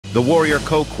the warrior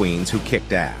co-queens who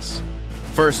kicked ass.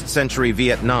 First century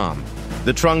Vietnam,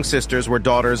 the Trung sisters were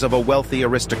daughters of a wealthy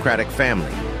aristocratic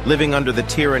family, living under the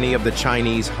tyranny of the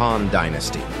Chinese Han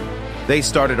dynasty. They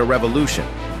started a revolution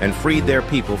and freed their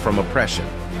people from oppression.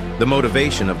 The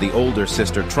motivation of the older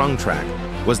sister Trung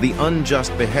Trak was the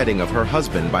unjust beheading of her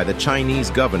husband by the Chinese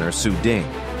governor Su Ding.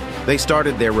 They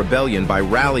started their rebellion by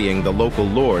rallying the local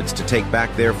lords to take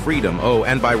back their freedom,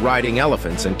 and by riding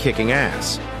elephants and kicking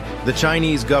ass. The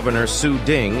Chinese governor Su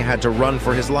Ding had to run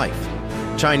for his life.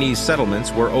 Chinese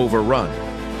settlements were overrun.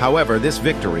 However, this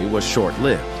victory was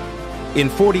short-lived. In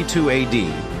 42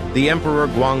 AD, the Emperor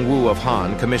Guangwu of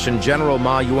Han commissioned General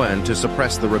Ma Yuan to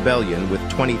suppress the rebellion with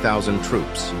 20,000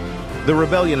 troops. The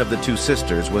rebellion of the two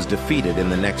sisters was defeated in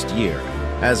the next year,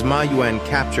 as Ma Yuan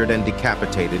captured and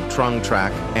decapitated Trung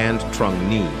Trak and Trung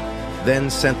Ni, then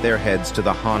sent their heads to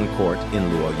the Han court in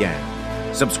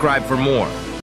Luoyang. Subscribe for more.